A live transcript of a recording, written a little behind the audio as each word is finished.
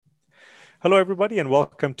Hello, everybody, and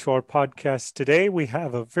welcome to our podcast. Today, we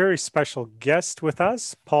have a very special guest with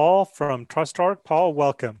us, Paul from TrustArc. Paul,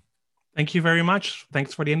 welcome. Thank you very much.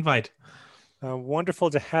 Thanks for the invite. Wonderful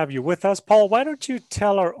to have you with us. Paul, why don't you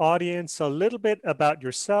tell our audience a little bit about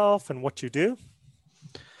yourself and what you do?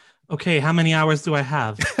 Okay, how many hours do I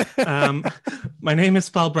have? My name is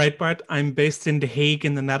Paul Breitbarth. I'm based in The Hague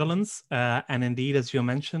in the Netherlands. And indeed, as you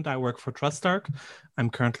mentioned, I work for TrustArc. I'm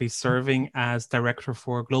currently serving as Director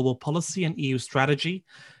for Global Policy and EU Strategy.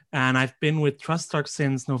 And I've been with TrustArc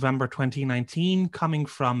since November 2019, coming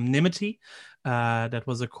from Nimity, that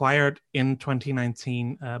was acquired in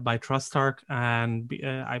 2019 by TrustArc. And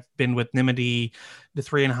I've been with Nimity the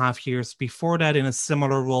 3.5 years before that in a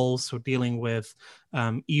similar role, so dealing with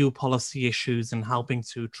EU policy issues and helping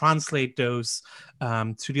to translate those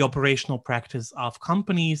to the operational practice of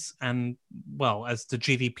companies. And, well, as the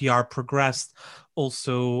GDPR progressed,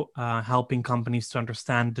 also helping companies to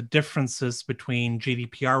understand the differences between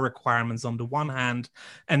GDPR requirements on the one hand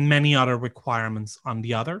and many other requirements on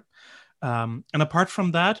the other. And apart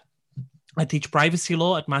from that, I teach privacy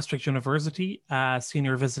law at Maastricht University,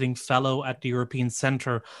 senior visiting fellow at the European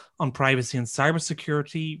Center on Privacy and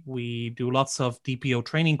Cybersecurity. We do lots of DPO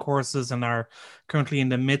training courses and are currently in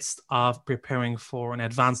the midst of preparing for an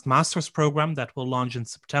advanced master's program that will launch in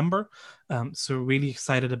September. So really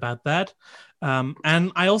excited about that.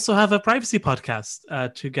 And I also have a privacy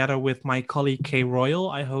podcast together with my colleague Kay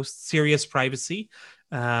Royal. I host Serious Privacy.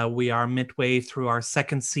 We are midway through our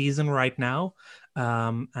second season right now.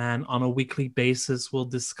 And on a weekly basis, we'll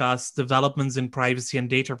discuss developments in privacy and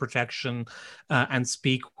data protection and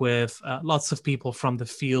speak with lots of people from the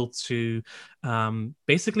field to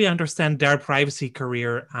basically understand their privacy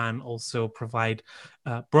career and also provide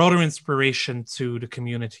broader inspiration to the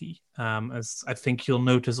community. As I think you'll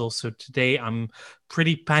notice also today, I'm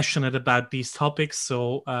pretty passionate about these topics,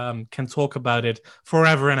 so can talk about it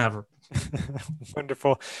forever and ever.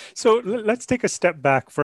 Wonderful. So let's take a step back for